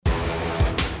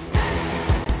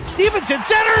Stevenson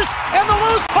centers, and the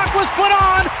loose puck was put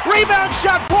on. Rebound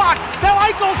shot blocked. Now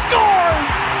Eichel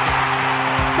scores!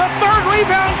 The third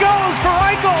rebound goes for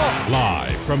Eichel.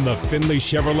 Live from the Findlay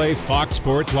Chevrolet Fox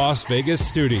Sports Las Vegas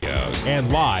studios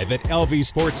and live at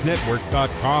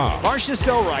lvsportsnetwork.com.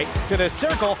 Marchessault right to the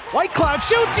circle. Whitecloud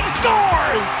shoots. He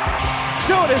scores!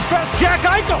 Doing his best, Jack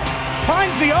Eichel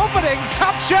finds the opening.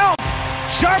 Top shelf.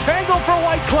 Sharp angle for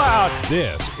Whitecloud.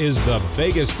 This is the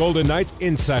Vegas Golden Knights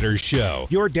Insider Show,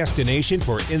 your destination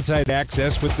for inside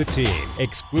access with the team,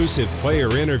 exclusive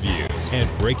player interviews, and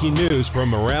breaking news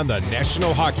from around the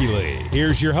National Hockey League.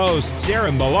 Here's your hosts,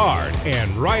 Darren Millard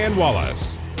and Ryan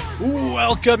Wallace.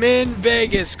 Welcome in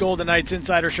Vegas, Golden Knights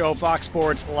Insider Show, Fox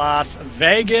Sports Las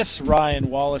Vegas.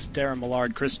 Ryan Wallace, Darren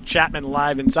Millard, Chris Chapman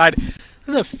live inside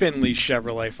the Findlay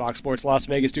Chevrolet Fox Sports Las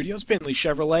Vegas studios. Findlay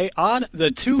Chevrolet on the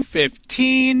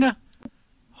 215,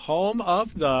 home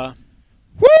of the...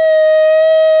 Woo!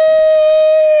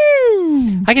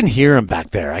 I can hear him back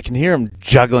there. I can hear him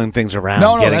juggling things around.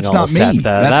 No, that's not me.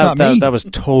 That's not me. That was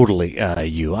totally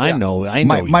you. I know.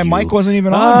 My mic wasn't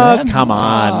even on, man. Come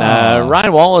on.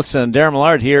 Ryan Wallace and Darren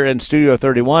Millard here in Studio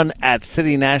 31 at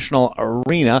City National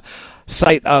Arena,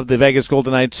 site of the Vegas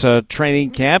Golden Knights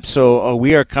training camp. So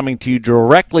we are coming to you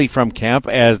directly from camp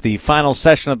as the final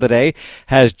session of the day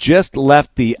has just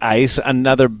left the ice.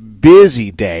 Another busy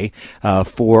day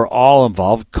for all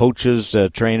involved, coaches,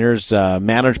 trainers,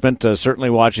 management, certainly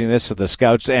watching this, the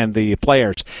scouts and the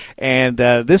players. And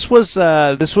this was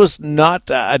not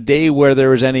a day where there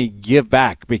was any give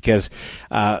back because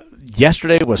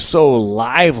yesterday was so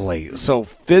lively, so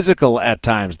physical at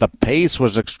times. The pace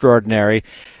was extraordinary.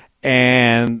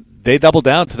 And they doubled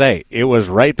down today. It was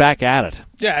right back at it.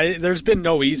 Yeah, there's been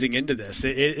no easing into this.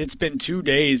 It's been 2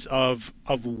 days of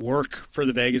work for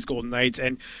the Vegas Golden Knights,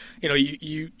 and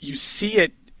you see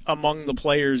it among the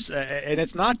players, and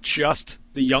it's not just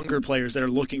the younger players that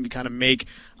are looking to kind of make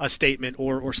a statement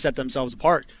or set themselves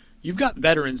apart. You've got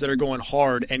veterans that are going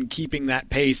hard and keeping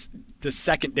that pace the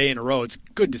second day in a row. It's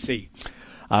good to see.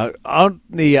 On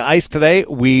the ice today,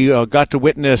 we got to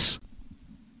witness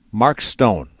Mark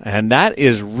Stone. And that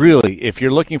is really, if you're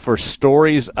looking for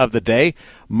stories of the day,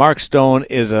 Mark Stone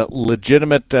is a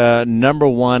legitimate number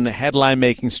one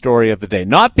headline-making story of the day.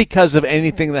 Not because of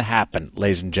anything that happened,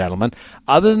 ladies and gentlemen,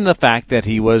 other than the fact that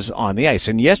he was on the ice.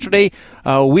 And yesterday,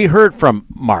 we heard from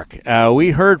Mark.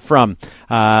 We heard from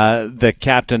the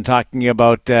captain talking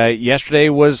about yesterday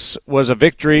was a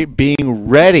victory, being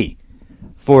ready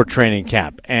for training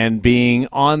camp and being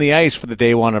on the ice for the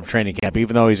day one of training camp,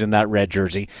 even though he's in that red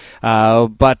jersey.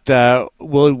 But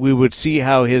we would see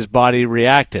how his body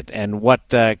reacted and what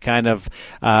kind of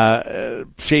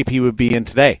shape he would be in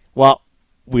today. Well,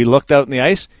 we looked out on the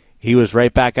ice. He was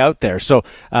right back out there. So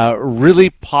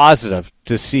really positive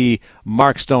to see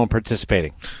Mark Stone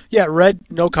participating. Yeah, red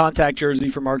no-contact jersey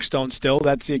for Mark Stone still.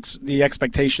 That's the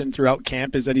expectation throughout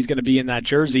camp, is that he's going to be in that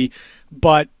jersey.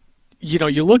 But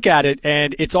you look at it,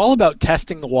 and it's all about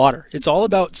testing the water. It's all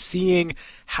about seeing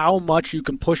how much you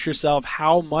can push yourself,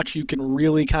 how much you can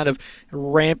really kind of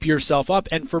ramp yourself up.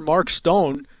 And for Mark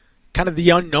Stone, kind of the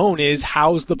unknown is,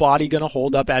 how's the body going to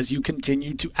hold up as you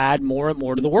continue to add more and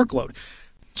more to the workload?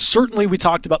 Certainly, we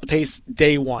talked about the pace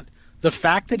day one. The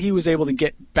fact that he was able to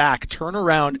get back, turn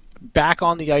around, back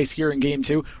on the ice here in game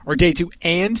two, or day two,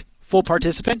 and full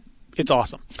participant, it's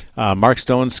awesome. Mark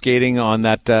Stone skating on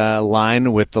that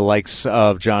line with the likes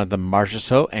of Jonathan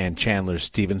Marchessault and Chandler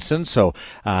Stevenson. So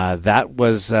that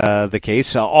was the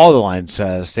case. All the lines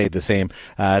stayed the same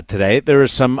today. There were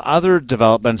some other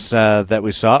developments that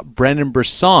we saw. Brendan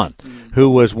Brisson, who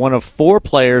was one of 4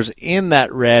 players in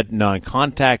that red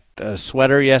non-contact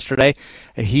sweater yesterday.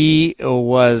 He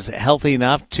was healthy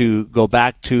enough to go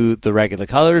back to the regular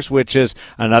colors, which is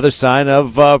another sign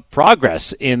of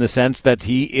progress in the sense that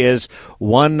he is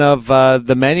one of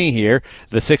the many here,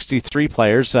 the 63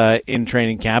 players in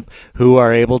training camp, who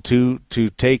are able to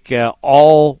take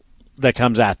all that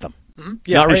comes at them. Mm-hmm.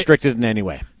 Yeah, not restricted in any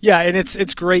way. Yeah, and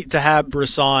it's great to have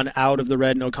Brisson out of the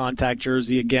red no-contact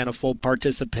jersey. Again, a full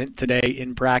participant today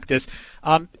in practice.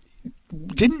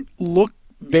 Didn't look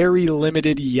very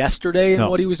limited yesterday in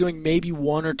what he was doing, maybe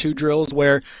 1 or 2 drills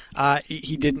where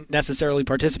he didn't necessarily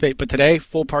participate, but today,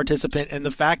 full participant, and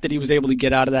the fact that he was able to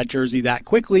get out of that jersey that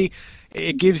quickly,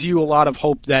 it gives you a lot of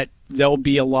hope that there'll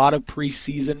be a lot of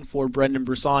preseason for Brendan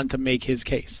Brisson to make his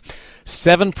case.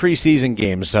 7 preseason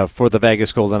games for the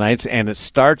Vegas Golden Knights, and it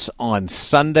starts on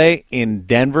Sunday in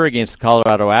Denver against the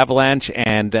Colorado Avalanche,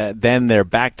 and then they're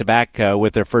back-to-back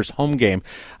with their first home game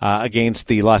against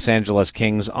the Los Angeles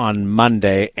Kings on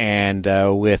Monday, and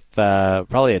with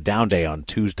probably a down day on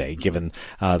Tuesday, given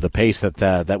the pace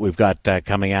that we've got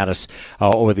coming at us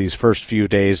over these first few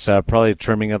days, probably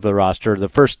trimming of the roster, the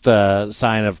first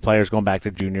sign of players going back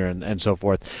to junior and so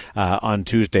forth on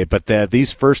Tuesday. But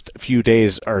these first few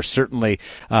days are certainly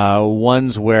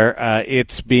ones where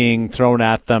it's being thrown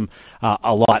at them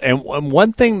a lot. And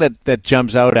one thing that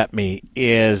jumps out at me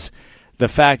is the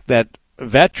fact that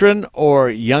veteran or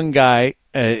young guy,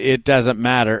 it doesn't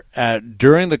matter.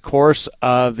 During the course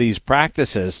of these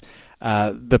practices,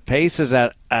 the pace is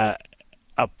at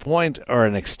a point or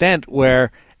an extent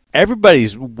where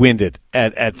everybody's winded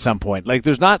at some point. Like,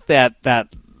 there's not that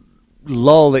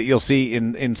lull that you'll see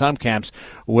in some camps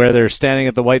where they're standing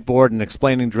at the whiteboard and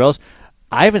explaining drills.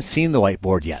 I haven't seen the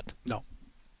whiteboard yet. No,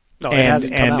 and, it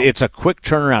hasn't come out. It's a quick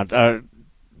turnaround.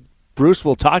 Bruce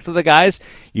will talk to the guys.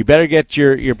 You better get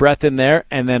your breath in there,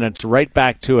 and then it's right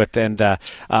back to it. And a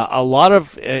lot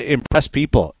of impressed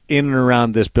people in and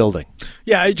around this building.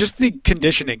 Yeah, just the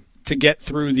conditioning to get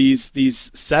through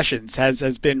these sessions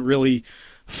has been really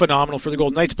phenomenal for the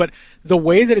Golden Knights. But the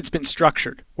way that it's been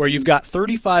structured, where you've got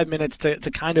 35 minutes to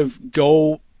kind of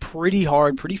go pretty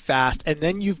hard, pretty fast, and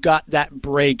then you've got that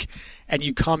break and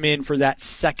you come in for that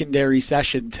secondary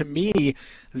session. To me,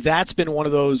 that's been one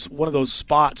of those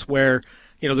spots where,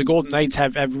 you know, the Golden Knights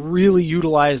have really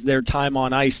utilized their time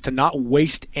on ice to not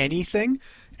waste anything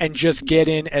and just get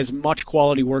in as much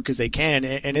quality work as they can,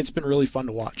 and it's been really fun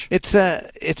to watch.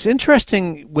 It's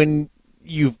interesting when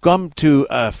you've come to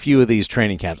a few of these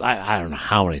training camps. I don't know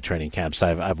how many training camps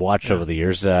I've watched over the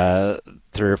years,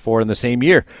 3 or 4 in the same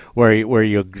year, where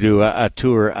you do a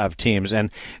tour of teams, and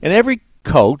every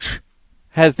coach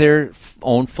has their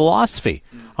own philosophy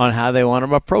on how they want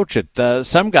to approach it.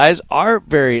 Some guys are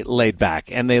very laid back,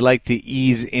 and they like to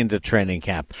ease into training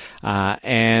camp,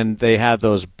 and they have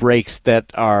those breaks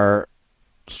that are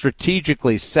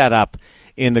strategically set up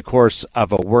in the course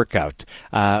of a workout.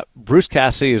 Bruce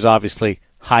Cassidy is obviously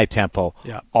high tempo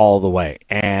all the way,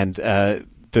 and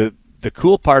the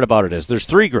cool part about it is there's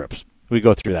 3 groups. We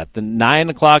go through that. The 9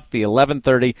 o'clock, the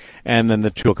 11:30, and then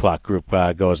the 2 o'clock group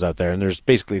goes out there. And there's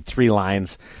basically 3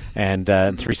 lines and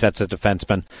 3 sets of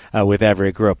defensemen with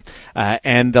every group.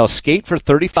 And they'll skate for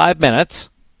 35 minutes,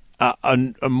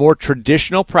 a more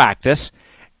traditional practice.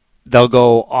 They'll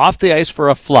go off the ice for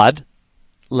a flood,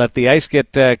 let the ice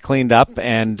get cleaned up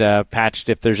and patched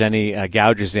if there's any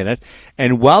gouges in it.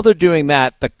 And while they're doing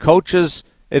that, the coaches,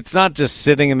 it's not just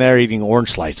sitting in there eating orange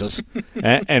slices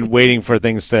and waiting for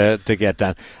things to get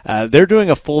done. They're doing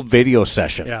a full video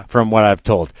session, from what I've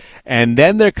told. And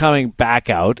then they're coming back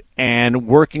out and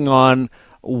working on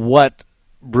what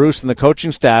Bruce and the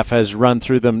coaching staff has run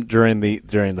through them during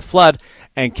the flood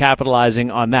and capitalizing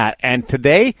on that. And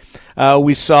today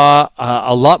we saw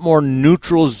a lot more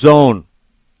neutral zone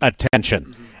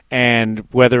attention. And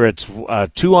whether it's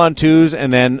 2-on-2s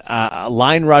and then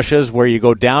line rushes where you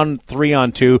go down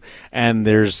 3-on-2 and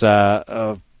there's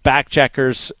back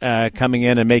checkers coming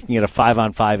in and making it a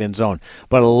 5-on-5 in zone.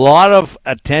 But a lot of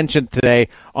attention today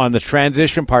on the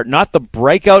transition part, not the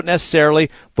breakout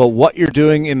necessarily, but what you're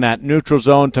doing in that neutral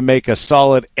zone to make a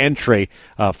solid entry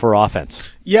for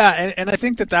offense. Yeah, and I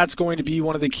think that's going to be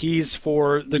one of the keys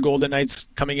for the Golden Knights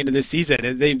coming into this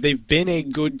season. They've been a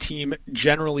good team,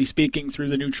 generally speaking, through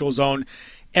the neutral zone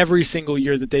every single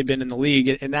year that they've been in the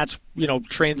league, and that's, you know,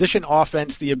 transition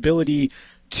offense, the ability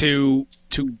to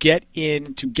get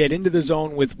into the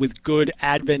zone with good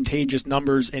advantageous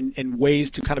numbers and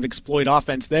ways to kind of exploit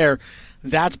offense there.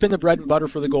 That's been the bread and butter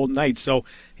for the Golden Knights. So,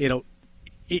 you know,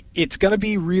 it's going to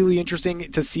be really interesting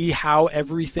to see how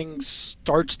everything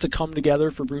starts to come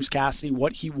together for Bruce Cassidy,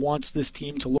 what he wants this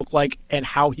team to look like and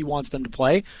how he wants them to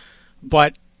play.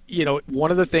 But, you know,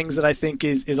 one of the things that I think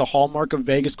is a hallmark of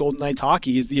Vegas Golden Knights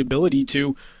hockey is the ability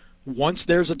to, once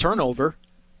there's a turnover,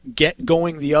 get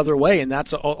going the other way, and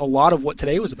that's a lot of what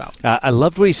today was about. I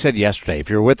loved what he said yesterday. If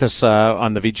you're with us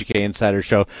on the VGK Insider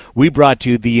Show, we brought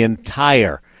you the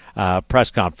entire press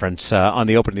conference on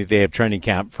the opening day of training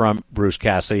camp from Bruce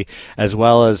Cassidy, as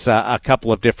well as a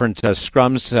couple of different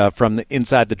scrums from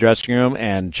inside the dressing room,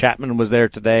 and Chapman was there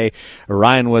today.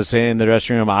 Ryan was in the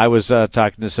dressing room. I was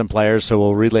talking to some players, so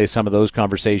we'll relay some of those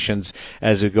conversations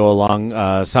as we go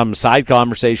along. Some side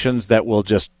conversations that we'll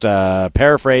just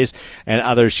paraphrase, and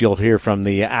others you'll hear from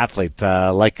the athlete,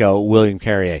 like William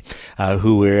Carrier,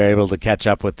 who we were able to catch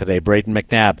up with today. Braden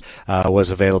McNabb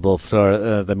was available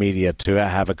for the media to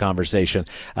have a conversation.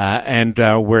 And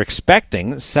we're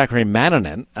expecting Sakari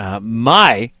Manninen,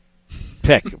 my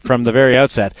pick from the very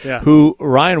outset, who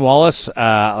Ryan Wallace,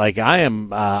 I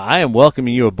am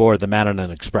welcoming you aboard the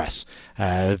Manninen Express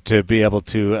to be able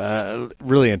to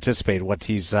really anticipate what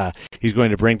he's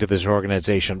going to bring to this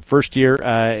organization. First year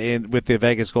with the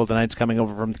Vegas Golden Knights coming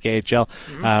over from the KHL.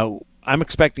 I'm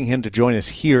expecting him to join us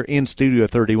here in Studio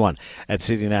 31 at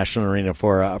City National Arena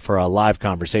for a live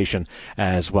conversation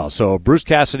as well. So Bruce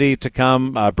Cassidy to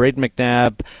come, Braden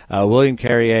McNabb, William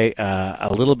Carrier,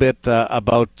 a little bit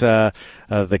about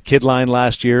the kid line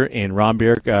last year in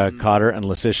Rondbjerg, Cotter, and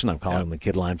Leschyshyn. I'm calling them the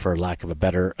kid line for lack of a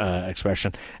better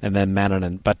expression, and then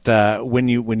Manninen. But when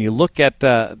you look at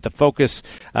the focus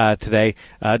today,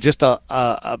 just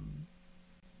a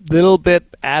little bit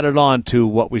added on to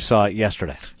what we saw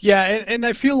yesterday. Yeah, and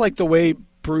I feel like the way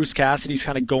Bruce Cassidy's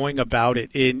kind of going about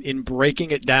it in breaking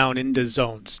it down into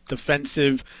zones.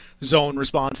 Defensive zone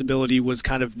responsibility was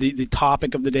kind of the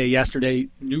topic of the day yesterday.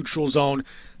 Neutral zone,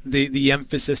 the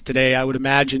emphasis today. I would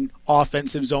imagine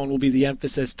offensive zone will be the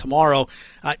emphasis tomorrow.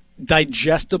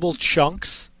 Digestible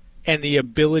chunks and the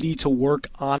ability to work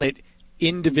on it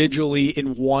individually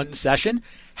in one session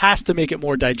has to make it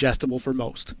more digestible for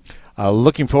most.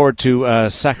 Looking forward to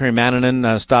Sakari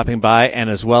Manninen stopping by, and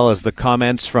as well as the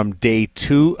comments from day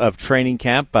 2 of training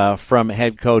camp from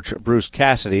head coach Bruce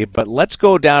Cassidy. But let's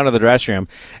go down to the dressing room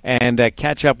and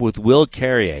catch up with Will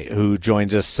Carrier, who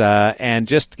joins us, and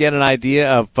just get an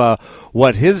idea of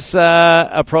what his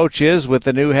approach is with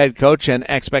the new head coach and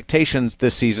expectations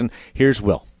this season. Here's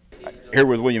Will. Here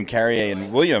with William Carrier.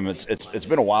 And William, it's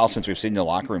been a while since we've seen you in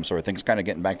the locker room, so are things kind of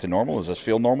getting back to normal? Does this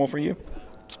feel normal for you?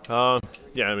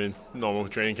 Yeah, I mean, normal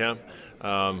training camp.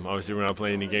 Obviously, we're not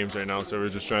playing any games right now, so we're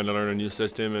just trying to learn a new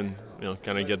system and,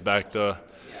 kind of get back to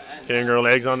getting our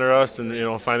legs under us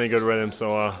and, finding a good rhythm.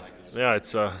 So,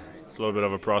 it's a little bit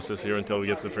of a process here until we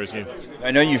get to the first game.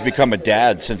 I know you've become a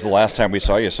dad since the last time we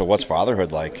saw you, so what's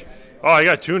fatherhood like? Oh, I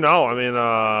got 2 now. I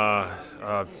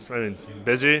mean,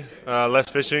 busy, less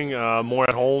fishing, more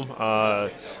at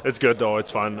home. It's good, though. It's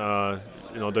fun.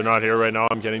 They're not here right now.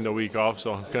 I'm getting the week off,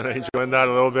 so I'm kind of enjoying that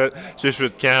a little bit. Just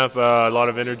with camp, a lot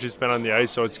of energy spent on the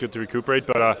ice, so it's good to recuperate.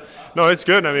 But, no, it's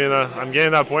good. I mean, I'm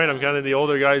getting that point. I'm kind of the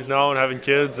older guys now and having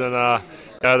kids, and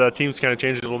the team's kind of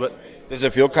changed a little bit. Does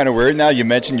it feel kind of weird now? You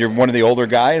mentioned you're one of the older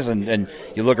guys, and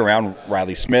you look around,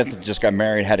 Riley Smith just got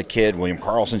married, had a kid, William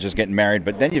Karlsson's just getting married,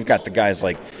 but then you've got the guys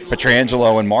like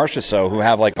Pietrangelo and Marchessault who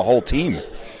have like a whole team.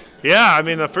 Yeah, I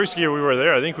mean, the first year we were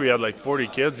there, I think we had like 40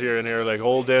 kids here and here, like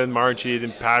Holden, Marchie,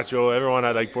 then Pacho, everyone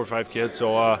had like 4 or 5 kids.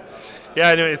 So,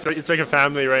 it's like a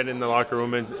family right in the locker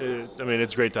room, and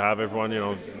it's great to have everyone.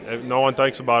 No one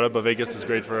thinks about it, but Vegas is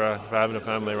great for having a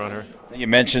family around here. You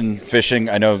mentioned fishing.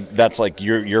 I know that's like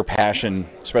your passion,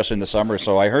 especially in the summer.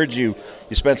 So I heard you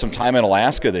spent some time in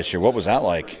Alaska this year. What was that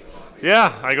like?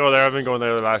 Yeah, I go there. I've been going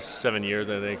there the last 7 years,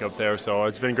 I think, up there. So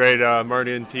it's been great.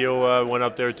 Marty and Theo went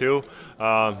up there too.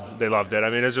 They loved it. I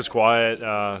mean, it's just quiet.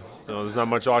 There's not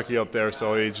much hockey up there,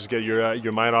 so you just get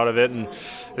your mind out of it, and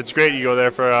it's great. You go there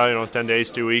for 10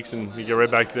 days, 2 weeks, and you get right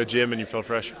back to the gym, and you feel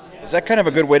fresh. Is that kind of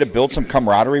a good way to build some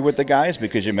camaraderie with the guys?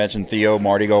 Because you mentioned Theo,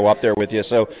 Marty go up there with you.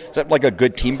 So is that like a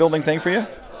good team building thing for you?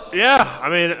 Yeah, I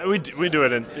mean, we do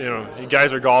it, and you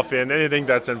guys are golfing, anything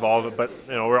that's involved. But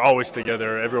we're always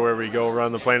together everywhere we go. We're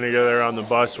on the plane together, on the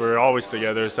bus. We're always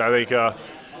together. So I think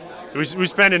we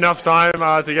spend enough time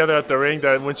together at the rink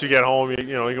that once you get home,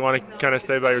 you want to kind of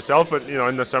stay by yourself. But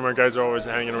in the summer, guys are always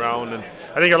hanging around, and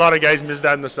I think a lot of guys miss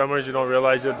that in the summers. You don't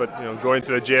realize it, but going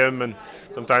to the gym, and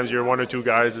sometimes you're 1 or 2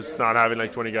 guys. It's not having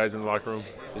like 20 guys in the locker room.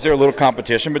 Is there a little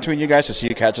competition between you guys to see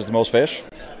who catches the most fish?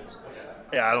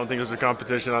 Yeah, I don't think there's a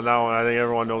competition on that one. I think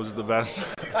everyone knows is the best.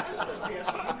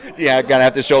 Yeah, gotta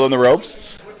have to show them the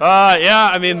ropes. Yeah,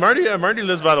 I mean, Marty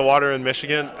lives by the water in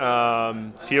Michigan.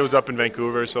 Theo's up in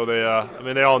Vancouver, so they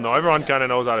all know. Everyone kind of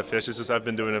knows how to fish. It's just I've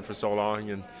been doing it for so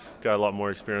long and got a lot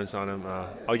more experience on him.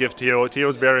 I'll give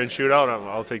Theo's bear in shootout.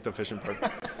 I'll take the fishing part.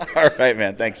 All right,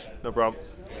 man. Thanks. No problem.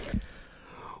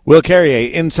 Will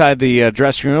Carrier inside the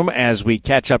dressing room as we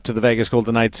catch up to the Vegas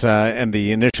Golden Knights and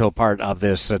the initial part of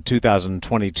this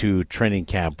 2022 training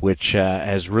camp, which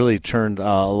has really turned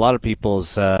a lot of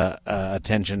people's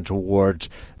attention towards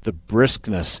the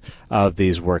briskness of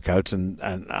these workouts.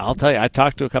 And I'll tell you, I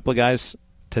talked to a couple of guys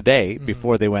today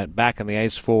before they went back on the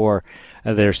ice for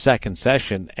their second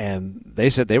session, and they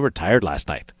said they were tired last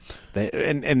night.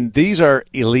 And these are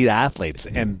elite athletes,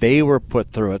 and they were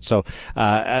put through it. So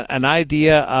an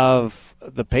idea of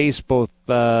the pace both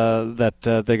that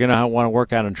they're going to want to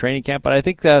work out in training camp, but I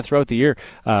think throughout the year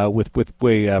with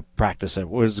way practice it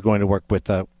was going to work with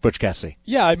Butch Cassidy.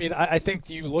 Yeah, I mean, I think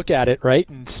you look at it, right,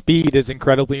 and speed is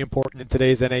incredibly important in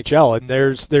today's NHL, and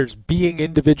there's being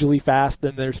individually fast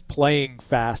and there's playing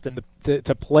fast, and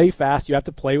to play fast you have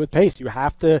to play with pace. You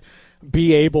have to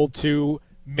be able to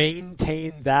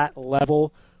maintain that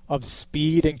level of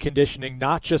speed and conditioning,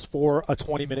 not just for a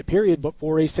 20-minute period, but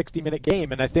for a 60-minute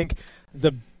game. And I think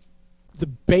the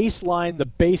baseline, the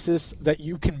basis that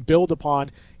you can build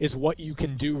upon is what you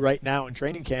can do right now in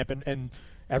training camp. And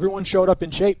everyone showed up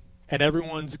in shape, and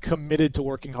everyone's committed to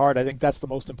working hard. I think that's the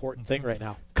most important thing right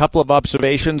now. Couple of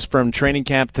observations from training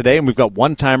camp today, and we've got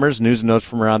one-timers, news and notes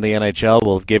from around the NHL.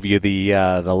 We'll give you the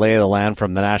lay of the land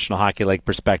from the National Hockey League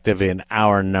perspective in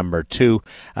hour number 2.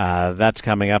 That's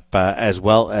coming up, as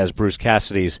well as Bruce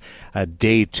Cassidy's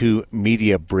Day 2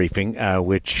 media briefing,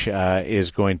 which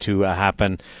is going to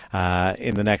happen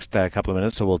in the next couple of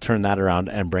minutes, so we'll turn that around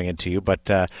and bring it to you.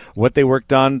 But what they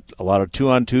worked on, a lot of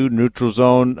 2-on-2, neutral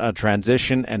zone,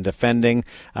 transition, and defending,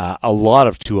 a lot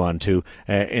of 2-on-2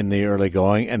 in the early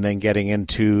going, and then getting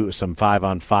into some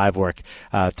 5-on-5 work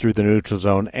through the neutral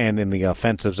zone and in the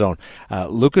offensive zone.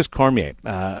 Lucas Cormier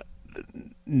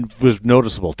was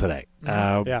noticeable today,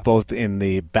 both in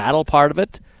the battle part of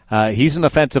it. He's an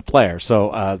offensive player,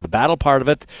 so the battle part of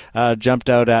it jumped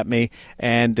out at me,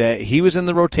 and he was in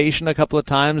the rotation a couple of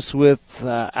times with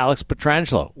Alex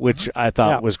Pietrangelo, which I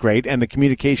thought was great, and the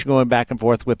communication going back and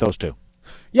forth with those two.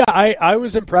 Yeah, I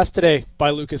was impressed today by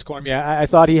Lucas Cormier. I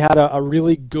thought he had a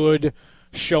really good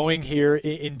showing here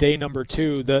in day number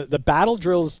 2. The battle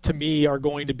drills, to me, are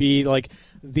going to be like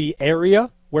the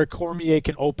area where Cormier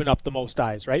can open up the most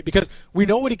eyes, right? Because we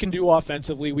know what he can do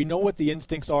offensively. We know what the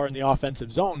instincts are in the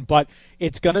offensive zone, but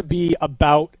it's going to be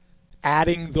about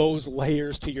adding those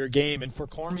layers to your game. And for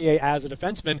Cormier as a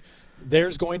defenseman,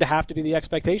 there's going to have to be the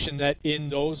expectation that in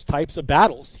those types of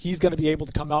battles, he's going to be able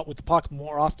to come out with the puck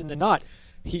more often than not.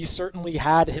 He certainly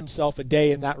had himself a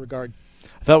day in that regard.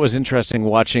 I thought it was interesting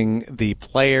watching the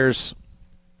players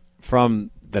from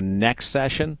the next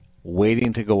session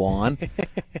waiting to go on.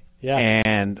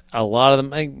 And a lot of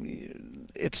them,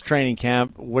 it's training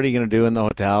camp. What are you going to do in the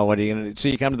hotel? What are you going to do? So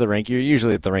you come to the rink. You're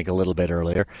usually at the rink a little bit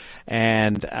earlier.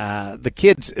 And the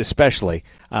kids especially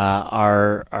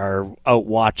are out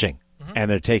watching. And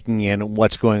they're taking in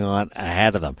what's going on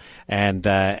ahead of them. And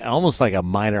almost like a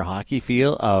minor hockey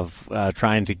feel of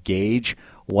trying to gauge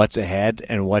what's ahead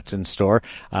and what's in store.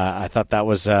 I thought that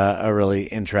was a really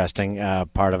interesting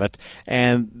part of it.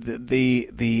 And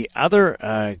the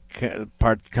other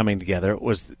part coming together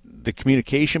was the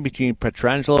communication between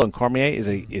Pietrangelo and Cormier. Is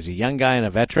a young guy and a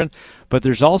veteran, but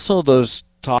there's also those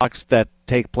talks that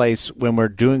take place when we're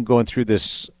going through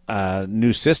this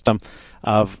new system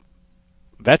of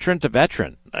veteran to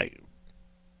veteran.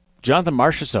 Jonathan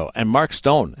Marchessault and Mark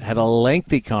Stone had a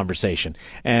lengthy conversation,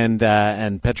 and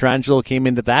Pietrangelo came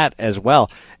into that as well.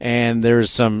 And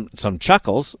there's some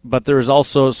chuckles, but there was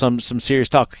also some serious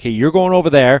talk. Okay, you're going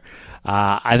over there.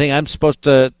 I think I'm supposed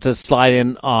to slide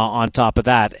in on top of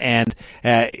that. And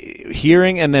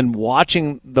hearing and then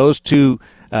watching those two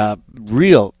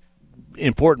real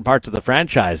important parts of the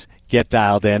franchise get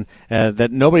dialed in,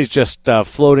 that nobody's just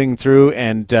floating through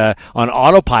and on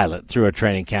autopilot through a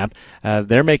training camp.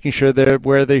 They're making sure they're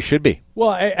where they should be. Well,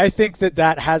 I think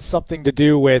that has something to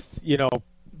do with,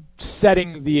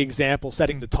 setting the example,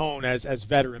 setting the tone as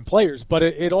veteran players, but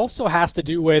it also has to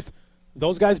do with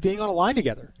those guys being on a line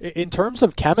together. In terms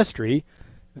of chemistry,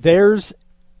 there's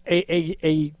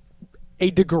a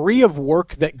degree of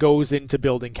work that goes into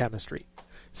building chemistry.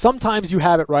 Sometimes you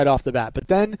have it right off the bat, but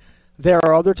then there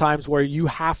are other times where you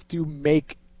have to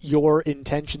make your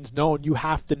intentions known. You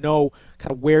have to know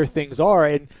kind of where things are.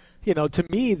 And, to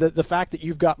me, the fact that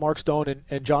you've got Mark Stone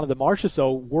and Jonathan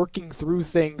Marchessault working through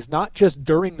things, not just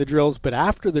during the drills, but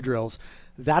after the drills,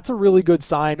 that's a really good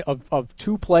sign of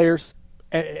two players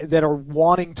that are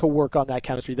wanting to work on that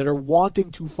chemistry, that are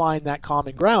wanting to find that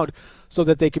common ground so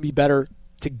that they can be better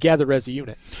together as a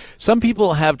unit. Some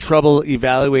people have trouble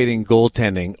evaluating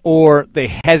goaltending, or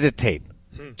they hesitate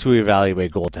to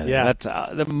evaluate goaltending. Yeah. That's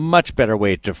a much better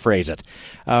way to phrase it.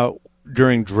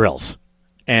 During drills,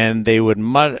 and they would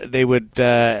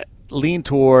lean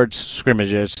towards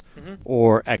scrimmages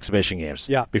or exhibition games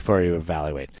before you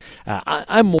evaluate.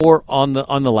 I'm more on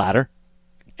the latter,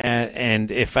 and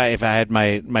if I had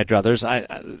my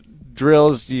druthers,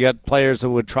 drills, you got players that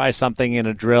would try something in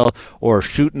a drill or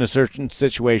shoot in a certain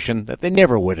situation that they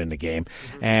never would in a game,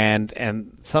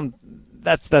 and some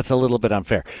that's a little bit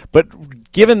unfair.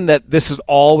 But given that this is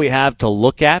all we have to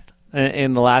look at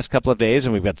in the last couple of days,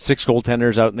 and we've got 6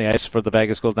 goaltenders out in the ice for the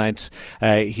Vegas Golden Knights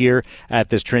here at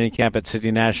this training camp at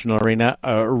City National Arena.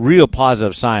 A real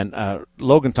positive sign.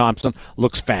 Logan Thompson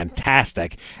looks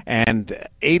fantastic, and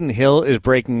Adin Hill is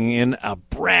breaking in a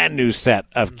brand new set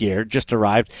of gear, just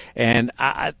arrived, and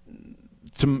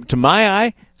to my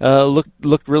eye,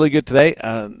 looked really good today.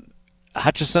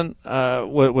 Hutchison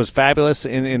was fabulous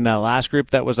in the last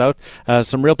group that was out.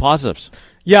 Some real positives.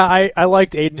 Yeah, I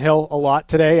liked Adin Hill a lot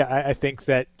today. I think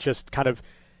that just kind of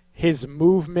his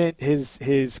movement, his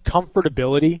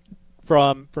comfortability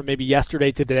from maybe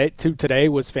yesterday to today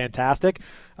was fantastic.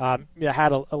 I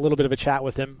had a little bit of a chat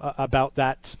with him about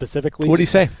that specifically. What did he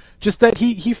say? Just that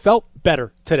he felt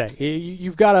better today.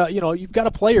 You've got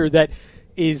a player that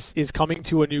is coming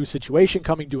to a new situation,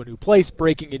 coming to a new place,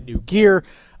 breaking in new gear.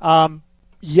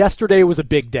 Yesterday was a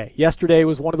big day. Yesterday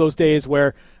was one of those days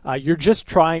where you're just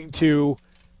trying to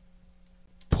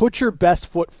put your best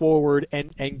foot forward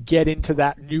and get into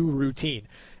that new routine.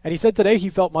 And he said today he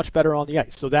felt much better on the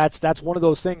ice. So that's one of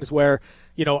those things where,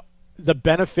 the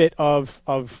benefit of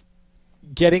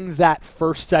getting that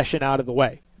first session out of the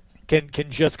way can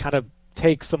just kind of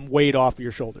take some weight off of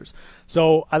your shoulders.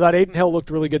 So I thought Adin Hill looked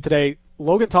really good today.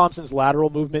 Logan Thompson's lateral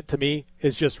movement to me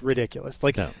is just ridiculous.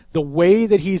 The way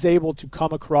that he's able to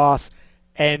come across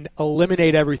and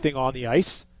eliminate everything on the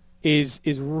ice is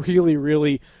really,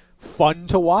 really fun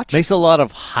to watch. Makes a lot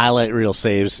of highlight reel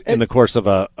saves in the course of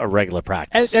a regular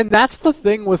practice. And that's the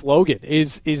thing with Logan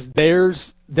is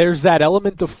there's that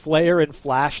element of flair and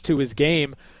flash to his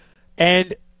game,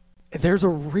 and there's a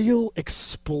real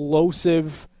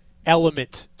explosive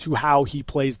element to how he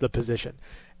plays the position.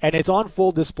 And it's on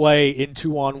full display in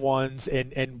 2-on-1s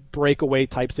and breakaway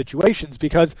type situations,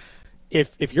 because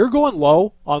if you're going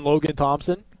low on Logan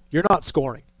Thompson, you're not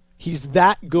scoring. He's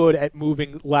that good at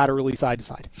moving laterally side to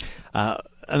side.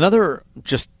 Another,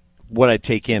 just what I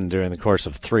take in during the course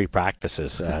of 3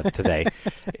 practices today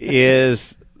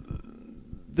is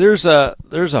there's a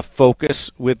focus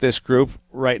with this group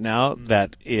right now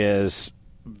that is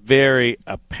very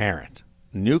apparent.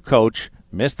 New coach,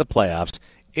 missed the playoffs.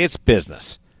 It's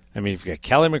business. I mean, you've got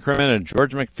Kelly McCrimmon and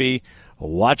George McPhee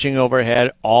watching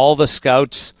overhead. All the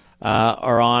scouts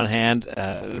are on hand.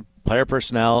 Player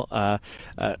personnel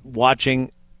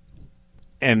watching,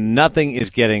 and nothing is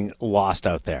getting lost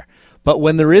out there. But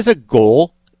when there is a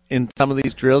goal in some of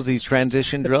these drills, these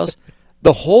transition drills,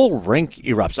 the whole rink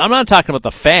erupts. I'm not talking about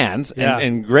the fans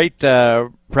and great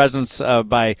presence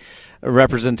by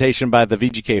representation by the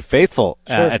VGK faithful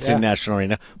at City National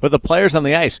Arena, but the players on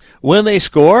the ice, when they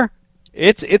score,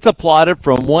 it's applauded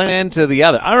from one end to the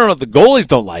other. I don't know if the goalies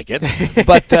don't like it,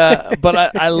 but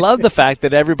I love the fact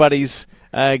that everybody's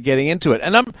getting into it.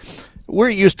 And we're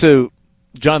used to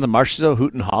Jonathan Marchessault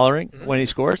hooting and hollering when he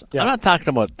scores. I'm not talking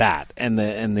about that and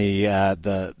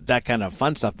the that kind of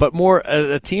fun stuff, but more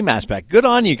a team aspect. Good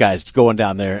on you guys going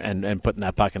down there and putting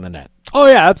that puck in the net. Oh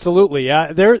yeah, absolutely.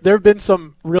 There have been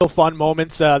some real fun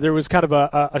moments. There was kind of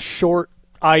a short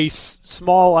ice,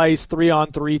 small ice,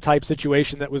 3-on-3 type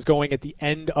situation that was going at the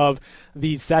end of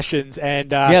these sessions,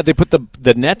 and they put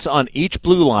the nets on each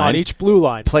blue line. On each blue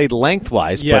line, played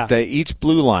lengthwise, but each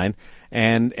blue line,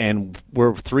 and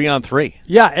we're 3-on-3.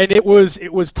 Yeah, and it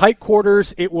was tight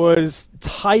quarters. It was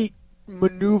tight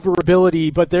maneuverability,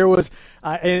 but there was,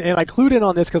 and I clued in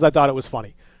on this because I thought it was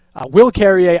funny. Will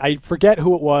Carrier, I forget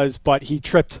who it was, but he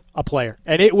tripped a player.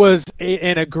 And it was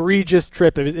an egregious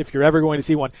trip if you're ever going to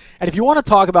see one. And if you want to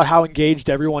talk about how engaged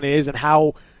everyone is and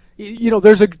how,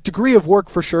 there's a degree of work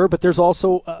for sure, but there's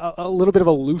also a little bit of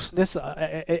a looseness,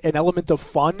 an element of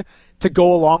fun to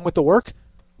go along with the work.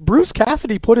 Bruce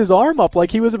Cassidy put his arm up like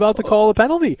he was about to call a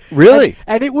penalty. Really?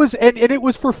 And it was and it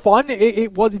was for fun.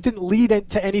 It didn't lead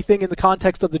to anything in the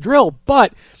context of the drill,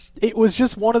 but it was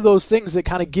just one of those things that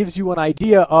kind of gives you an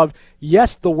idea of,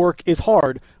 yes, the work is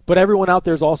hard, but everyone out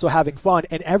there is also having fun,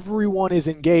 and everyone is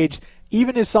engaged,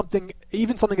 even something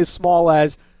as small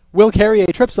as Will Carrier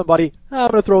trips somebody,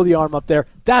 I'm going to throw the arm up there.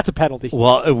 That's a penalty.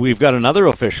 Well, we've got another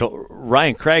official.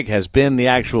 Ryan Craig has been the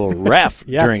actual ref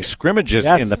during scrimmages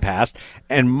in the past.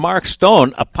 And Mark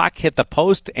Stone, a puck hit the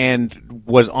post and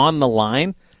was on the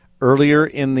line earlier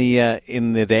in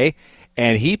the day,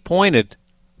 and he pointed.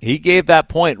 He gave that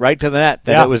point right to the net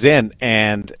that it was in,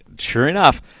 and sure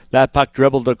enough, that puck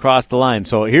dribbled across the line.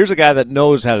 So here's a guy that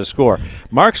knows how to score.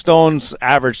 Mark Stone's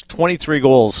averaged 23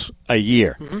 goals a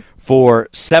year for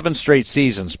 7 straight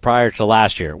seasons prior to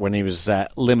last year when he was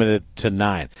limited to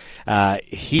 9.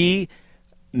 He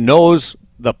knows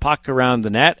the puck around the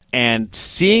net, and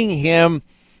seeing him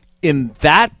in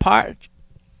that part,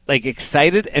 like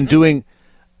excited and doing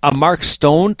a Mark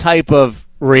Stone type of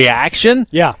reaction,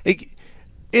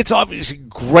 it's obviously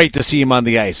great to see him on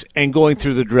the ice and going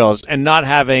through the drills and not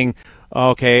having,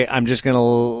 okay, I'm just going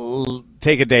to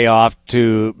take a day off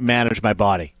to manage my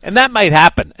body. And that might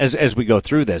happen as we go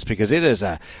through this because it is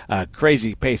a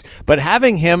crazy pace. But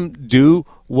having him do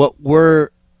what we're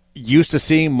used to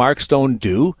seeing Mark Stone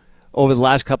do over the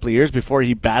last couple of years before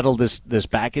he battled this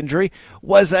back injury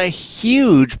was a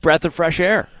huge breath of fresh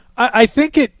air. I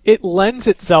think it lends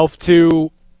itself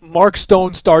to Mark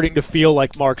Stone starting to feel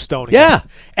like Mark Stone again.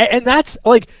 Yeah. And that's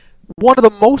like one of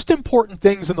the most important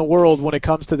things in the world when it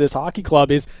comes to this hockey club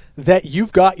is that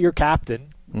you've got your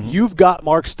captain, you've got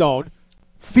Mark Stone,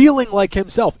 feeling like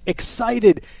himself,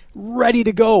 excited, ready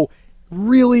to go,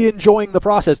 really enjoying the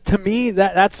process. To me,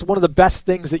 that's one of the best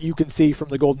things that you can see from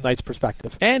the Golden Knights'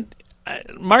 perspective. And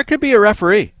Mark could be a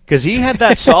referee because he had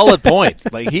that solid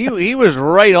point. Like he was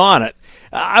right on it.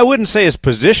 I wouldn't say his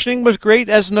positioning was great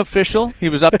as an official. He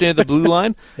was up near the blue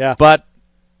line. Yeah. But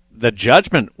the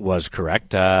judgment was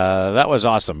correct. That was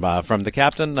awesome. From the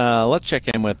captain, let's check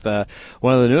in with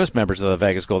one of the newest members of the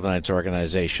Vegas Golden Knights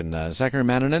organization. Zachary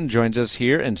Manninen joins us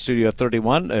here in Studio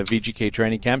 31, VGK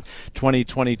Training Camp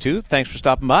 2022. Thanks for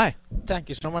stopping by. Thank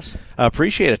you so much.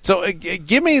 Appreciate it. So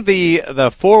give me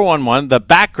the 411, the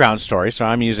background story. So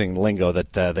I'm using lingo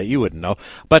that you wouldn't know.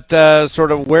 But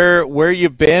sort of where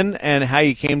you've been and how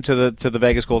you came to the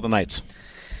Vegas Golden Knights.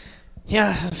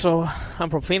 Yeah, so I'm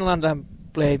from Finland. I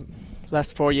played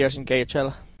last 4 years in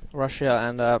KHL, Russia,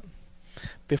 and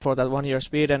before that 1 year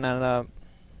Sweden, and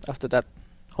after that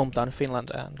hometown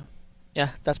Finland. And yeah,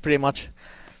 that's pretty much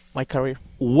my career.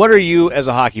 What are you as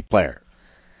a hockey player?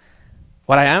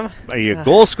 What I am? Are you a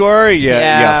goal scorer? Are you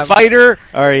a fighter?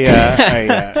 Are you?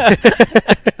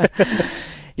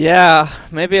 Yeah,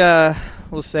 maybe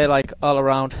we'll say like all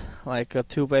around, like a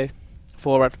two-way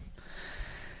forward.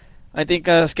 I think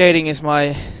skating is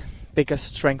my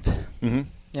biggest strength. Mm-hmm.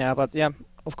 Yeah, but yeah,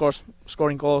 of course,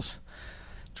 scoring goals.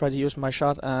 Try to use my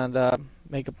shot and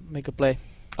make a play.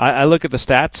 I look at the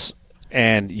stats,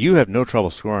 and you have no trouble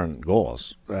scoring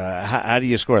goals. How do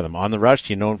you score them? On the rush,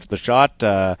 do you know for the shot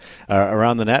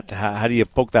around the net? How do you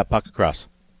poke that puck across?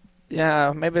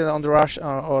 Yeah, maybe on the rush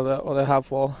or the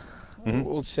half wall. Mm-hmm.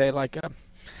 We'll say like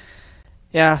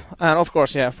yeah, and of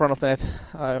course, yeah, front of the net.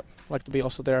 I like to be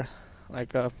also there,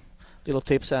 like little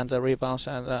tips and rebounds,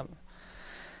 and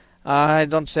I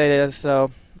don't say there's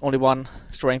only one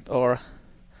strength or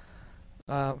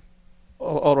all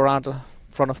around the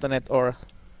front of the net or a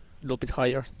little bit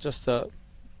higher, just a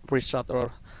wrist shot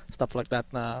or stuff like that.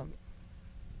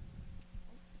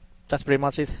 That's pretty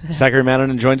much it. Zachary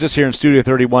Manninen joins us here in Studio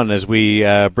 31 as we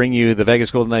bring you the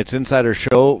Vegas Golden Knights Insider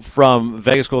Show from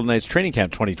Vegas Golden Knights Training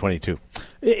Camp 2022.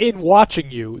 In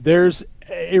watching you, there's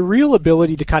a real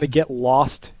ability to kind of get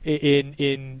lost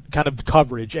in kind of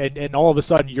coverage, and all of a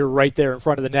sudden you're right there in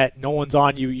front of the net. No one's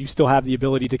on you. You still have the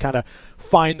ability to kind of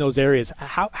find those areas.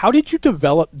 How did you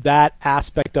develop that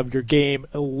aspect of your game,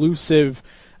 elusive,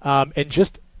 and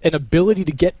just an ability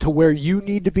to get to where you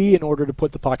need to be in order to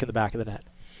put the puck in the back of the net?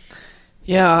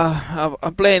 Yeah,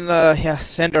 I'm playing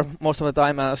center most of the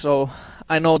time, so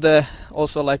I know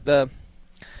also like the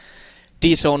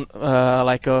D zone,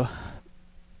 like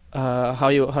how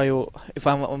you if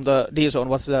I'm on the D zone,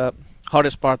 what's the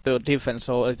hardest part to defense.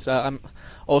 So it's I'm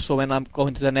also when I'm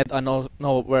going to the net, I know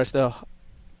where's the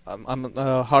I'm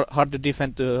hard to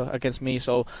defend against me,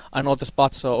 so I know the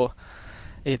spots. So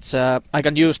it's I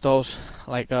can use those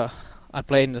like. I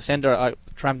play in the center, I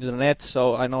tram to the net,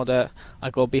 so I know that I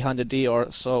go behind the D, or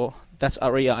so that's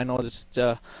area. I know it's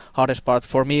the hardest part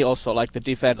for me also, like the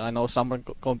defend. I know someone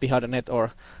going behind the net,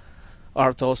 or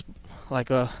are those like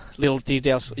little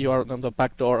details you are on the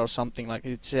back door or something like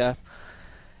it's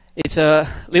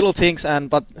little things,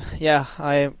 but yeah,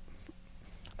 I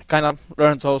kind of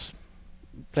learned those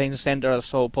playing center,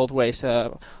 so both ways,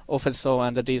 offense zone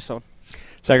and the D zone.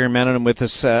 Zachary Manninen with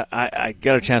us. I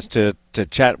got a chance to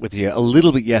chat with you a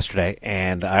little bit yesterday,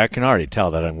 and I can already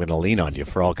tell that I'm going to lean on you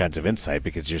for all kinds of insight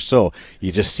because you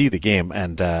just see the game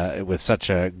and with such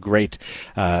a great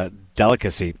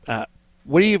delicacy.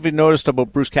 What have you noticed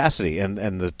about Bruce Cassidy and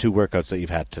the two workouts that you've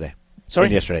had today? Sorry?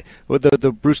 And yesterday. With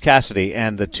the Bruce Cassidy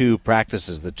and the two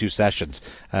practices, the two sessions,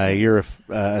 your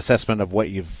assessment of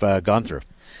what you've gone through.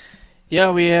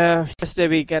 Yeah, we yesterday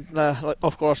we get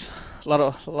of course a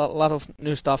lot of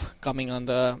new stuff coming on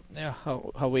the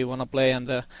how we want to play,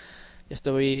 and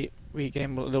yesterday we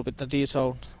came a little bit the D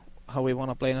zone, how we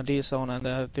want to play in the D zone,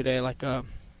 and today like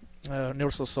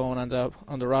neutral zone and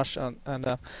on the rush,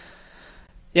 and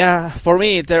yeah, for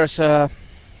me there's I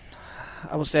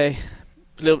would say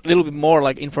a little bit more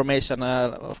like information,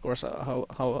 of course,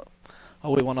 how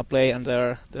we want to play and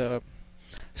the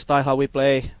style how we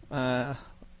play.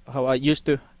 how I used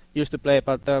to play,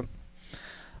 but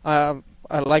I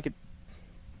like it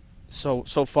so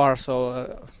far.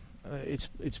 So it's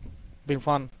been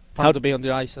fun to be on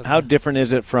the ice. How different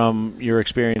is it from your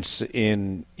experience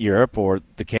in Europe or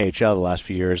the KHL the last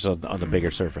few years on the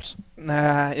bigger surface?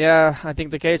 Yeah, I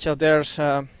think the KHL, there's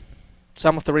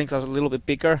some of the rinks are a little bit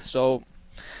bigger, so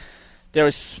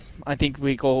I think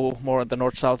we go more in the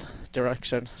north-south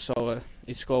direction, so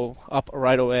it's go up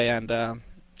right away and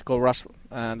go rush,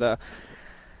 and the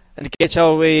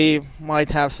KHL we might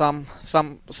have some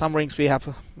rinks we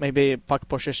have maybe puck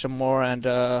possession more and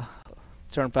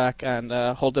turn back and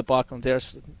hold the puck, and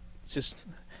there's just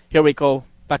here we go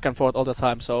back and forth all the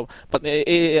time. So, but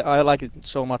I like it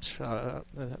so much.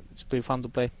 It's pretty fun to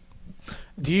play.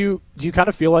 Do you kind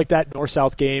of feel like that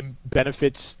north-south game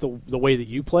benefits the way that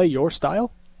you play, your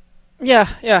style? Yeah,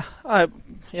 I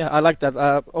like that.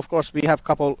 Of course, we have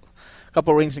couple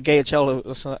rings in KHL,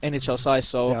 NHL size,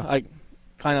 so yeah. I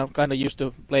kind of used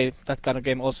to play that kind of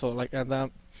game also. Like,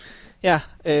 and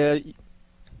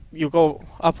you go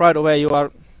up right away. You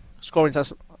are scoring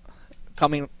as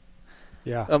coming.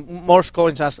 Yeah. More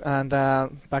scoring as and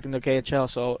back in the KHL.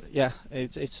 So yeah,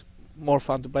 it's more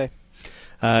fun to play.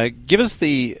 Give us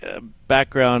the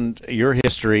background, your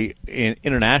history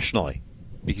internationally,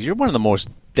 because you're one of the most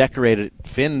decorated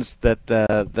Finns that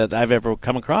I've ever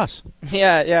come across.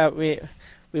 Yeah, we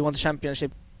won the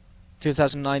championship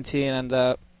 2019 and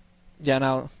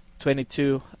now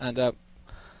 22 and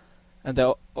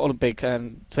the Olympic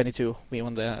and 22 we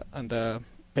won the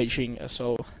Beijing.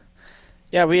 So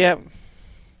yeah, we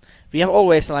have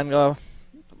always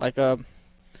like a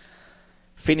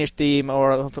Finnish team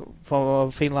or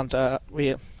from Finland.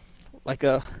 We like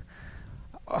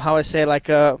how I say,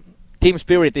 like team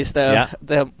spirit is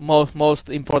the most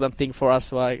important thing for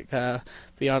us. Like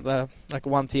we are like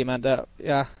one team, and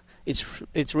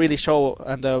it's really show,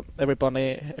 and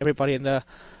everybody in the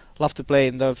love to play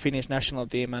in the Finnish national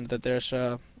team, and there's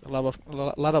a lot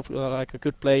of like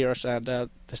good players, and the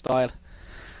style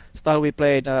we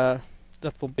played that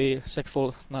will be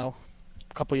successful now.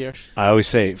 Couple years. I always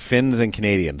say Finns and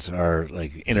Canadians are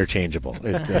like interchangeable.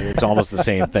 It's almost the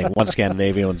same thing. One's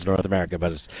Scandinavian, one's North America,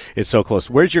 but it's so close.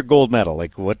 Where's your gold medal?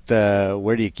 Like what?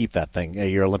 Where do you keep that thing?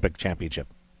 Your Olympic championship?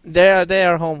 They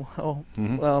are home. Oh,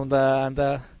 mm-hmm.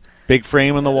 The big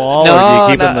frame on the wall. No, or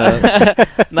do you keep in the...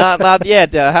 not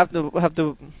yet. I have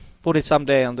to put it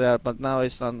someday on there. But now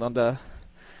it's on the.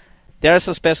 There's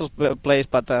a special place,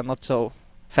 but not so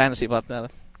fancy. But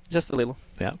just a little.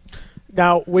 Yeah.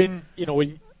 Now, when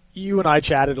you and I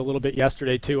chatted a little bit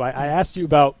yesterday too, I asked you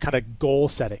about kind of goal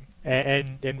setting,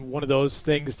 and one of those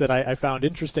things that I found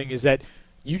interesting is that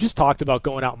you just talked about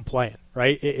going out and playing,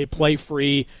 right? Play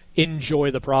free,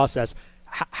 enjoy the process.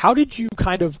 How did you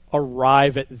kind of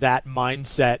arrive at that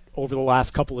mindset over the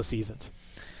last couple of seasons?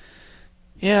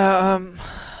 Yeah,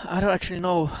 I don't actually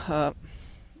know.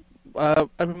 I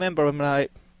remember when I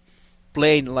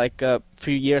played like a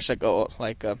few years ago,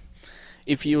 like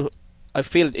I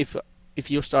feel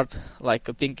if you start like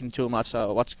thinking too much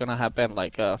what's gonna happen,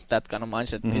 like that kind of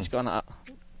mindset, it's gonna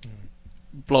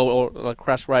blow or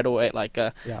crash right away. Like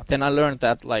then I learned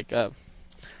that like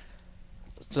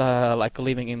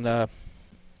living in the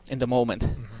moment,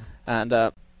 and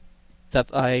that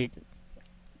I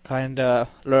kind of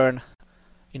learned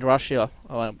in Russia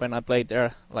when I played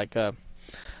there. Like I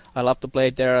love to play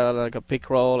there like a pick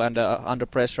roll and under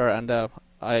pressure, and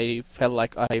I felt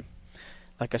like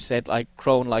I said, I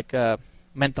grown like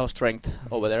mental strength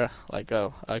over there. Like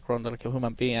I grown like a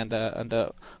human being and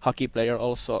a hockey player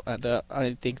also. And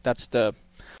I think that's one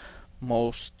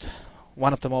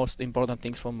of the most important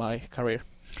things for my career.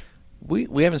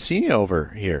 We haven't seen you over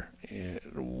here.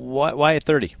 Why at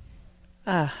 30?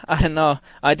 I don't know.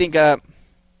 I think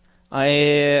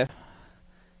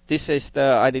this is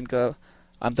I think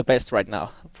I'm the best right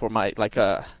now for my like.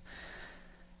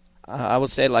 I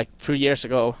would say like 3 years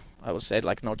ago. I would say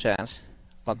like no chance,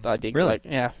 but I think really?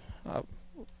 Like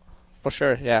for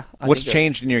sure, yeah. What's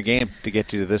changed in your game to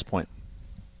get you to this point?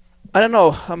 I don't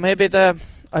know. Maybe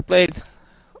I played,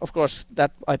 of course,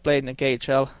 that I played in the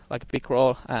KHL like a big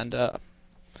role and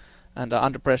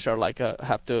under pressure, like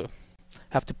have to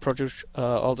produce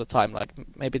all the time. Like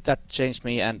maybe that changed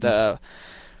me and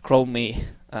grown me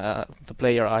the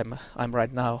player I'm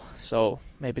right now. So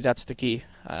maybe that's the key.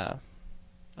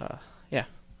 Yeah.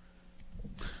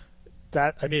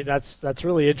 That's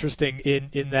really interesting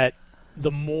in that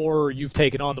the more you've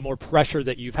taken on, the more pressure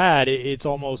that you've had, it's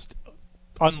almost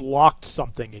unlocked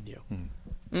something in you.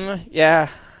 Yeah,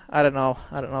 I don't know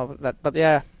that, but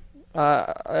yeah,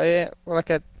 I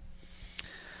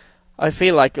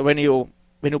feel like when you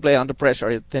play under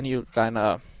pressure, then you kind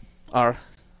of are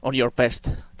on your best,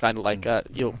 kind of like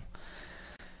you.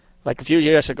 Like a few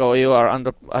years ago, you are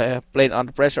playing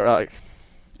under pressure. I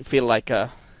feel like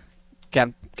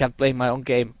can't play my own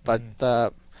game, but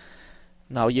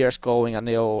now years going and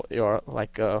you're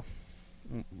like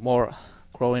more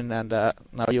growing, and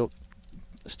now you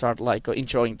start like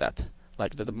enjoying that,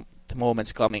 like the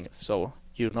moments coming. So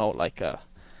like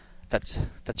that's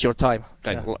your time,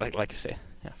 kind of like I say.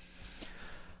 Yeah.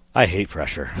 I hate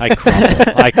pressure. I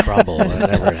crumble. I crumble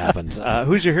whenever it happens.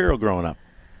 Who's your hero growing up?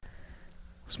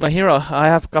 It's my hero. I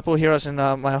have a couple of heroes in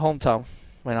my hometown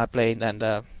when I played, and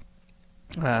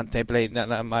they played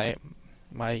my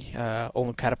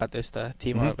own Kärpät is the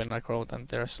team when I grew up, and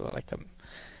there's like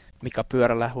Mika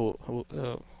Pyörälä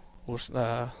who's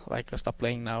like stopped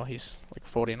playing now. He's like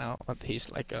 40 now, but he's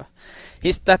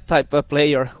that type of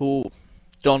player who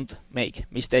don't make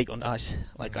mistake on ice.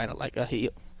 Like kind of like he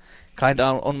kind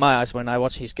of on my eyes when I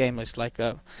watch his game, it's like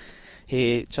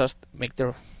he just make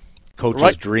the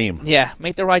coach's dream. Yeah,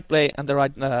 make the right play and the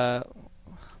right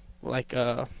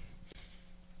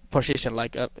position.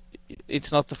 Like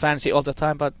it's not fancy all the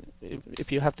time, but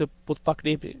if you have to put puck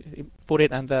deep, put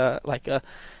it, and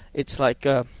it's like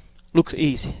looks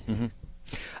easy.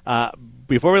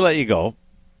 Before we let you go,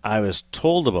 I was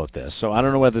told about this, so I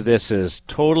don't know whether this is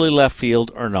totally left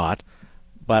field or not,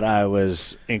 but I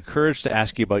was encouraged to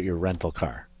ask you about your rental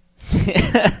car.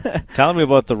 Tell me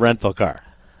about the rental car.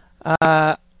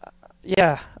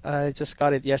 Yeah, I just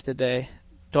got it yesterday.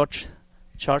 Dodge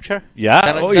Charger.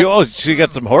 Yeah? So you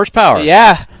got some horsepower.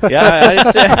 Yeah.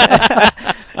 Yeah.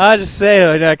 I just say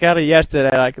when I got it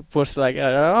yesterday, I could push I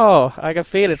can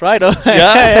feel it right away.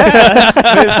 Yeah.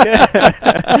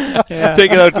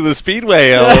 Take it out to the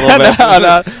speedway a little bit.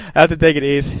 No, I have to take it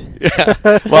easy.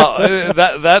 Yeah.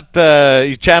 Well,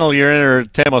 you channel your inner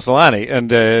Teemu Selanne,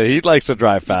 and he likes to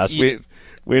drive fast.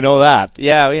 We know that.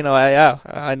 Yeah,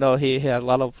 I know he has a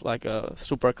lot of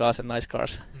supercars and nice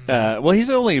cars. Well, he's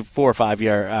only 4 or 5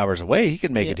 hours away. He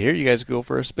can make it here. You guys go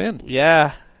for a spin.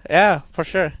 Yeah, for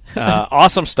sure.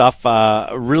 Awesome stuff.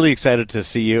 Really excited to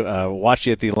see you, watch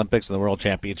you at the Olympics and the World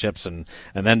Championships, and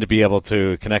then to be able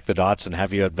to connect the dots and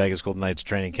have you at Vegas Golden Knights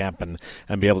training camp and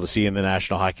be able to see you in the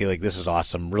National Hockey League. This is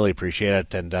awesome. Really appreciate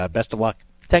it, and best of luck.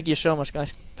 Thank you so much,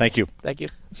 guys. Thank you. Thank you.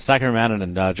 Sakari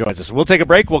Mannanen joins us. We'll take a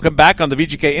break. We'll come back on the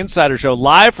VGK Insider Show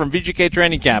live from VGK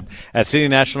Training Camp at City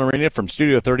National Arena from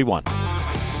Studio 31.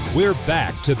 We're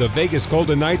back to the Vegas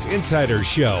Golden Knights Insider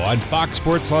Show on Fox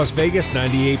Sports Las Vegas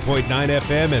 98.9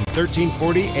 FM and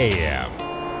 1340 AM.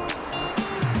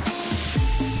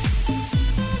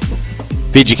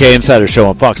 VGK Insider Show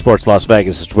on Fox Sports Las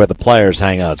Vegas is where the players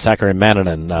hang out. Sakari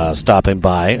Mannanen stopping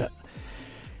by.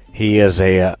 He is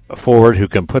a forward who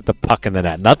can put the puck in the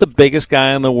net. Not the biggest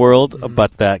guy in the world,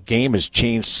 but that game has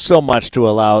changed so much to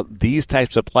allow these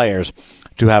types of players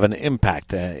to have an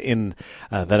impact in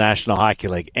the National Hockey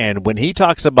League. And when he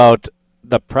talks about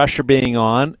the pressure being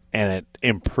on and it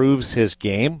improves his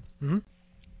game,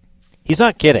 he's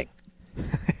not kidding.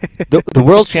 The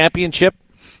World Championship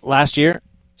last year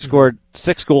scored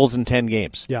 6 goals in 10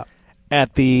 games. Yeah.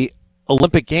 At the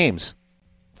Olympic Games,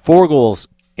 4 goals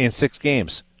in 6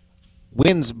 games.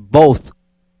 Wins both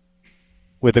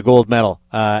with a gold medal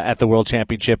at the World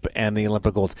Championship and the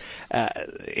Olympic golds.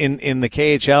 In the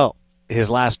KHL, his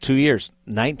last 2 years,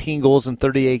 19 goals in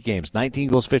 38 games, 19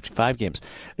 goals, 55 games.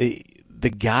 The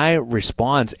guy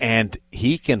responds, and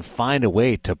he can find a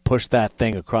way to push that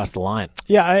thing across the line.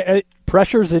 Yeah,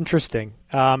 pressure's interesting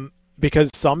because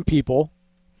some people,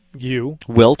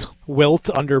 wilt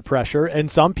under pressure,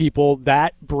 and some people,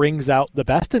 that brings out the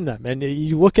best in them. And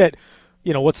you look at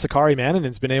what Sakari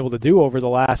Mannanen's been able to do over the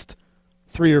last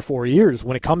 3 or 4 years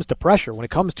when it comes to pressure, when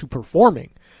it comes to performing.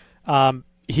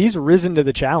 He's risen to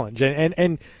the challenge.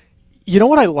 And you know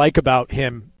what I like about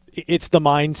him? It's the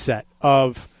mindset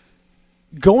of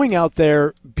going out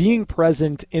there, being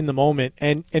present in the moment,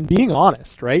 and being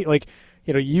honest, right? Like,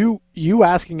 you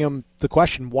asking him the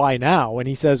question, why now? And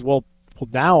he says, well,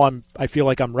 now I feel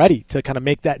like I'm ready to kind of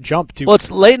make that jump to. Well,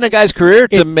 it's late in a guy's career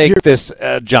to make this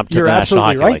jump to the National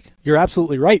Hockey League. You're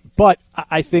absolutely right. But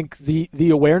I think the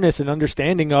awareness and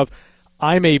understanding of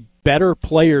I'm a better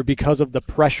player because of the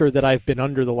pressure that I've been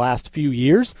under the last few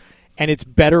years, and it's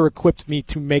better equipped me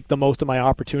to make the most of my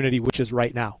opportunity, which is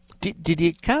right now. Did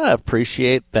you kind of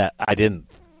appreciate that I didn't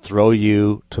throw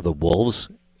you to the Wolves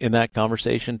in that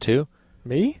conversation too?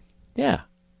 Me? Yeah.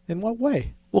 In what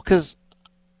way? Well, because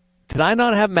did I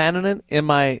not have Mannanen in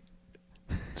my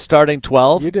starting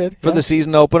 12 you did, for the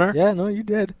season opener? Yeah, no, you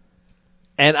did.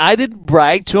 And I didn't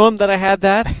brag to him that I had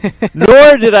that,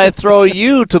 nor did I throw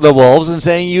you to the Wolves and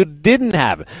saying you didn't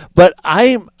have it. But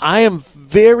I am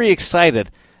very excited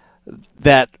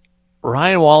that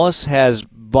Ryan Wallace has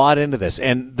bought into this,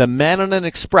 and the Mannanen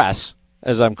Express,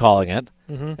 as I'm calling it,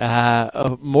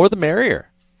 more the merrier.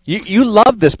 You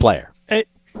love this player.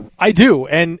 I do,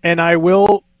 and I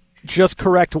will just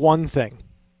correct one thing.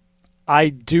 I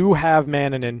do have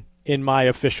Mannanen in my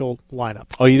official lineup.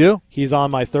 Oh, you do? He's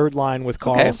on my third line with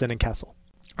Carlson and Kessel.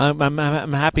 I'm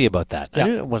happy about that. Yeah. I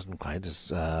knew it wasn't quite as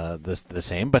the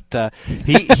same, but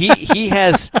he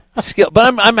has skill.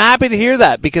 But I'm happy to hear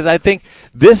that, because I think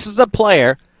this is a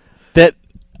player that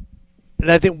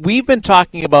I think we've been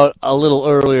talking about a little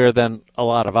earlier than a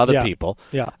lot of other people.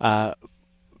 Yeah.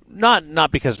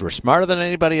 Not because we're smarter than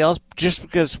anybody else, just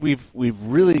because we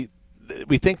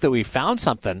think that we found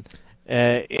something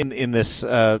in this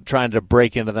trying to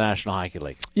break into the National Hockey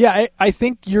League. Yeah, I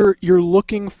think you're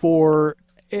looking for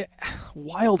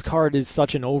wild card is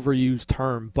such an overused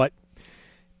term, but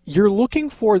you're looking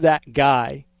for that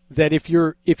guy that if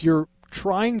you're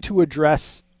trying to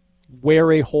address where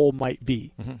a hole might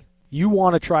be, you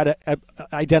want to try to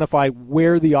identify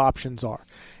where the options are.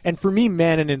 And for me,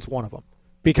 Mannanen's one of them,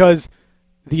 because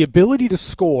the ability to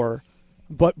score,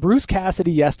 but Bruce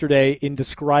Cassidy yesterday in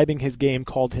describing his game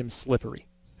called him slippery.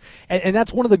 And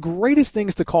that's one of the greatest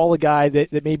things to call a guy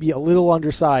that may be a little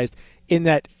undersized, in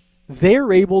that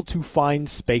they're able to find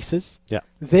spaces. Yeah.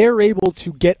 They're able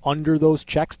to get under those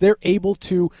checks. They're able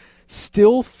to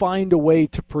still find a way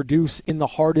to produce in the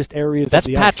hardest areas That's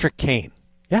of the Patrick ice. Kane.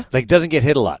 Yeah. Like, doesn't get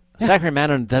hit a lot. Yeah. Zachary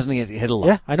Mannanen doesn't get hit a lot.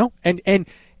 Yeah, I know.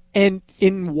 And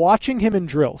in watching him in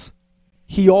drills,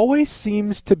 he always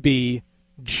seems to be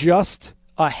just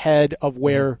ahead of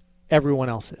where everyone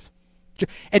else is.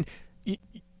 And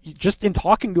just in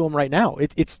talking to him right now,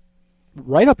 it's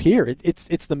right up here.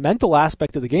 It's the mental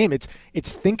aspect of the game.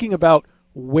 It's thinking about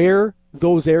where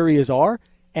those areas are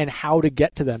and how to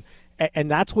get to them.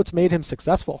 And that's what's made him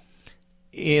successful.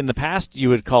 In the past, you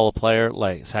would call a player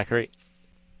like Zachary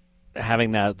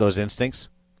having those instincts,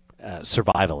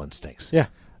 survival instincts. Yeah.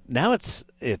 Now it's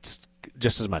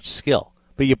just as much skill.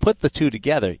 But you put the two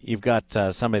together, you've got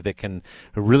somebody that can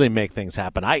really make things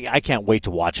happen. I can't wait to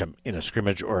watch him in a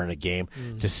scrimmage or in a game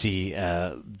to see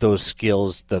those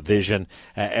skills, the vision,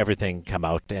 everything come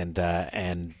out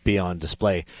and be on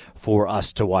display for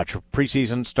us to watch.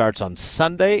 Preseason starts on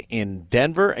Sunday in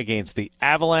Denver against the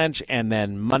Avalanche, and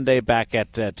then Monday back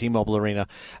at T-Mobile Arena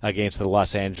against the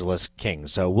Los Angeles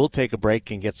Kings. So we'll take a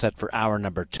break and get set for hour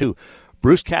number 2.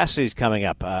 Bruce Cassidy's coming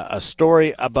up, a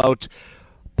story about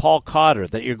Paul Cotter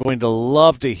that you're going to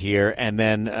love to hear, and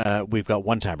then we've got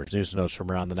one-timers, news and notes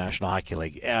from around the National Hockey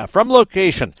League. From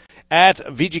location at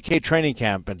VGK Training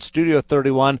Camp in Studio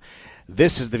 31,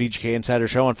 this is the VGK Insider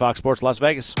Show on Fox Sports Las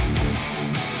Vegas.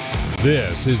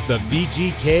 This is the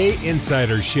VGK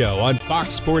Insider Show on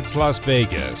Fox Sports Las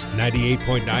Vegas,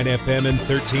 98.9 FM and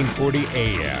 1340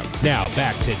 AM. Now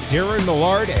back to Darren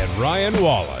Millard and Ryan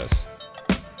Wallace.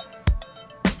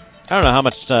 I don't know how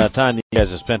much time you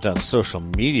guys have spent on social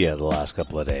media the last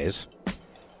couple of days,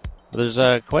 but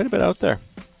there's quite a bit out there,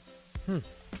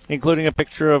 including a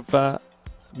picture of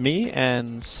me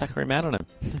and Zachary Mannanen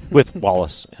with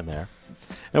Wallace in there.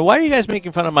 And why are you guys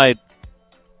making fun of my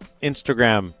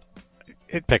Instagram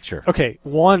picture? Okay,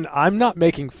 one, I'm not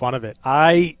making fun of it.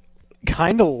 I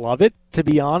kind of love it, to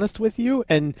be honest with you.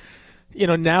 And,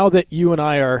 now that you and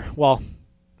I are, well,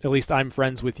 at least I'm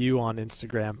friends with you on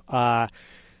Instagram.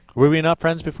 Were we not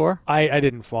friends before? I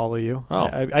didn't follow you. Oh.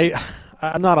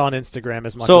 I'm not on Instagram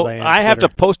as much so as I am. I have to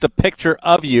post a picture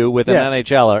of you with an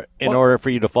NHLer in order for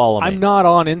you to follow me. I'm not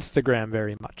on Instagram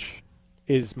very much,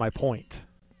 is my point.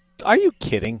 Are you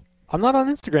kidding? I'm not on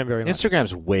Instagram very much.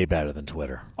 Instagram's way better than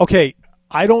Twitter. Okay,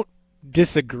 I don't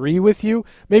disagree with you.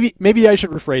 Maybe I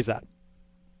should rephrase that.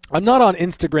 I'm not on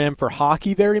Instagram for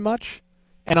hockey very much,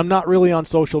 and I'm not really on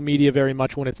social media very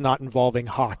much when it's not involving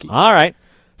hockey. All right.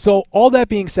 So all that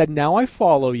being said, now I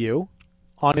follow you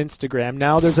on Instagram.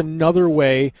 Now there's another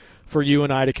way for you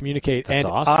and I to communicate. That's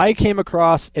and awesome. I came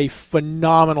across a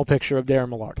phenomenal picture of Darren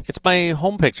Millard. It's my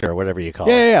home picture, or whatever you call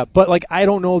it. Yeah. But I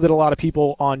don't know that a lot of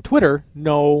people on Twitter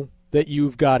know that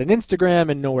you've got an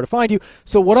Instagram and know where to find you.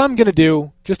 So what I'm going to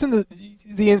do, just in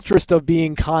the interest of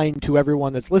being kind to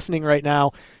everyone that's listening right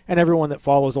now and everyone that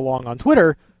follows along on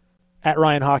Twitter, at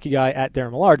Ryan Hockey Guy, at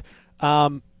Darren Millard,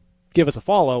 give us a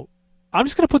follow. I'm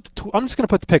just gonna put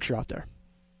the picture out there.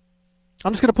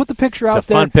 I'm just gonna put the picture out there. It's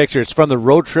a fun picture. It's from the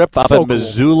road trip up in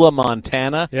Missoula,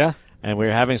 Montana. Yeah, and we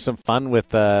were having some fun with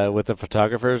the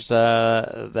photographers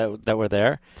that were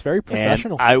there. It's very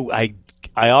professional. And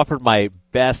I offered my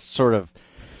best sort of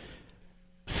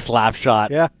slap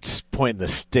shot, just pointing the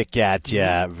stick at you,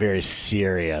 very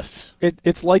serious.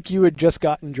 It's like you had just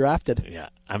gotten drafted. Yeah.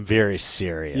 I'm very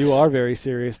serious. You are very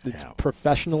serious. It's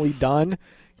professionally done.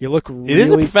 You look really... It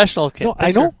is a professional picture. No,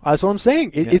 I know. That's what I'm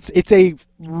saying. It's a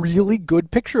really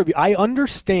good picture of you. I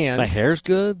understand. My hair's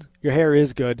good. Your hair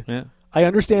is good. Yeah. I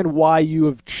understand why you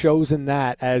have chosen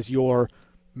that as your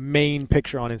main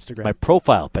picture on Instagram. My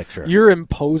profile picture. You're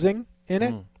imposing in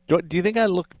it. Do you think I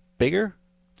look bigger?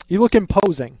 You look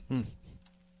imposing.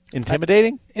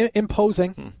 Intimidating?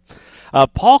 Imposing.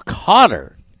 Paul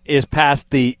Cotter is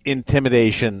past the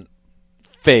intimidation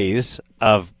phase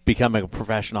of becoming a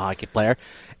professional hockey player,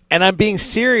 and I'm being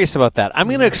serious about that. I'm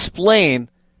going to explain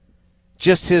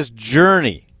just his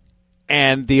journey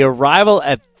and the arrival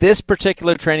at this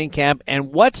particular training camp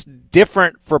and what's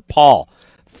different for Paul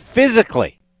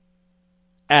physically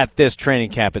at this training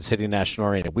camp at City National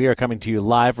Arena. We are coming to you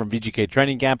live from VGK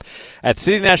Training Camp at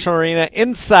City National Arena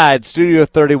inside Studio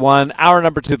 31, hour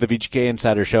number 2 of the VGK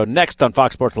Insider Show, next on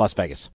Fox Sports Las Vegas.